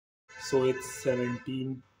So it's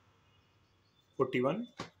 17:41,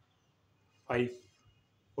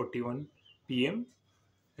 5:41 p.m.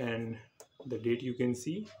 and the date you can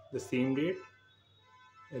see the same date.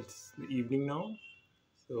 It's the evening now.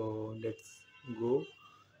 So let's go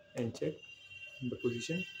and check the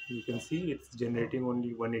position. You can see it's generating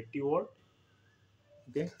only 180 watt.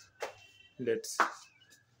 Okay, let's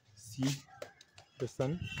see the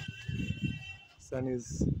sun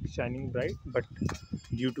is shining bright, but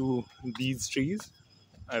due to these trees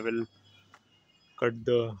I will cut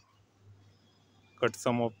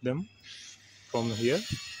some of them from here,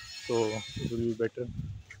 so it will be better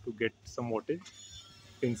to get some wattage.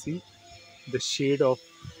 You can see the shade of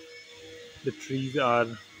the trees are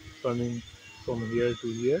coming from here to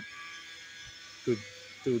here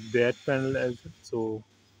to that panel as well. So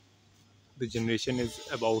the generation is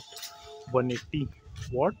about 180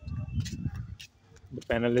 watt. The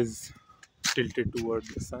panel is tilted towards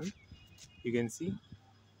the sun. You can see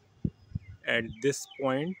at this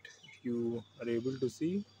point you are able to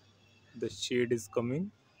see the shade is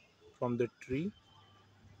coming from the tree,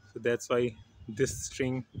 so that's why this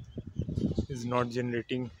string is not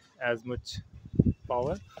generating as much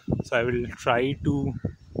power. So I will try to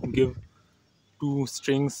give two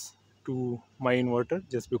strings to my inverter,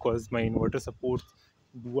 just because my inverter supports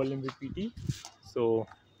dual MVPT. So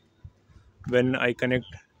when I connect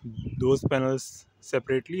those panels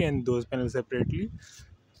separately and those panels separately,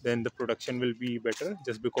 then the production will be better,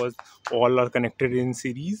 just because all are connected in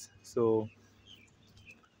series. So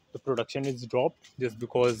the production is dropped just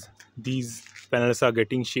because these panels are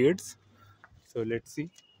getting shades. So let's see.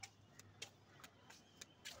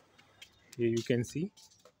 Here you can see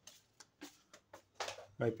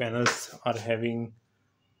my panels are having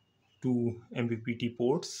two MPPT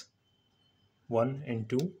ports, 1 and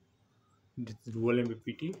 2. This is dual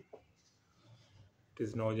MPPT. It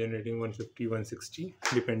is now generating 150, 160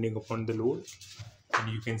 depending upon the load, and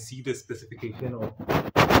you can see the specification of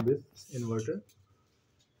this inverter.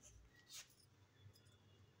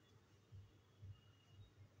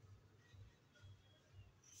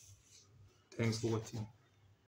 Thanks for watching.